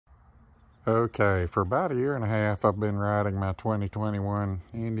Okay, for about a year and a half, I've been riding my 2021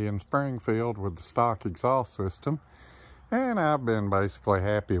 Indian Springfield with the stock exhaust system, and I've been basically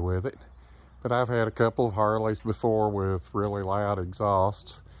happy with it. But I've had a couple of Harleys before with really loud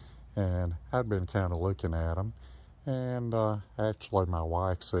exhausts, and I've been kind of looking at them. And actually, my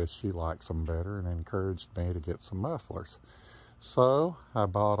wife says she likes them better and encouraged me to get some mufflers. So I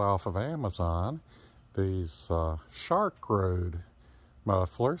bought off of Amazon these Sharkroad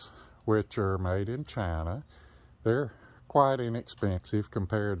mufflers, which are made in China. They're quite inexpensive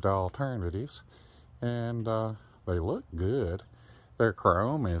compared to alternatives, and they look good. Their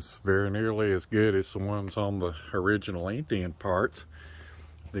chrome is very nearly as good as the ones on the original Indian parts.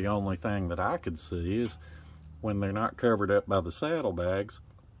 The only thing that I could see is when they're not covered up by the saddlebags,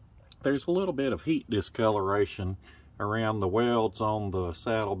 there's a little bit of heat discoloration around the welds on the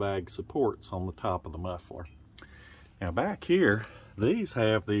saddlebag supports on the top of the muffler. Now back here, these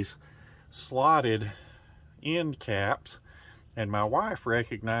have these slotted end caps, and my wife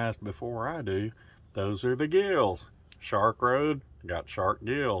recognized before I do, those are the gills. Sharkroad got shark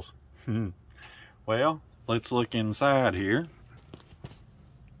gills. Well, let's look inside here.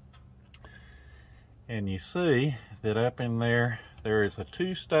 And you see that up in there, there is a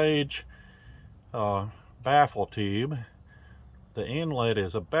two-stage baffle tube. The inlet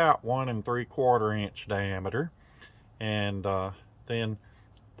is about 1 3/4 inch diameter, and then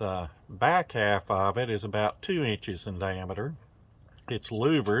the back half of it is about 2 inches in diameter. It's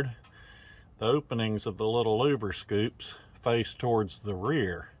louvered. The openings of the little louver scoops face towards the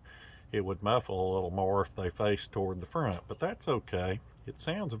rear. It would muffle a little more if they face toward the front, but that's okay. It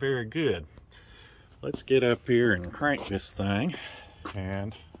sounds very good. Let's get up here and crank this thing,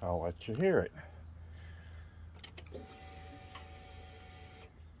 and I'll let you hear it.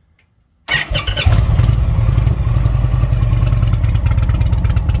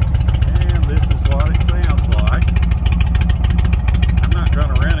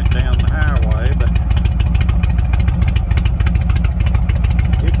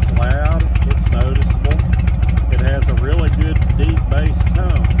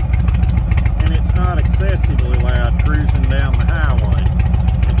 Excessively loud cruising down the highway.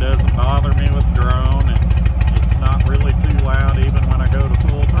 It doesn't bother me with drone, and it's not really too loud even when I go to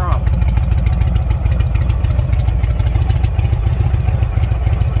full throttle.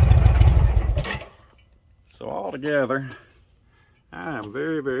 So altogether, I am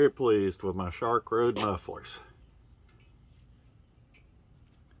very, very pleased with my Sharkroad mufflers.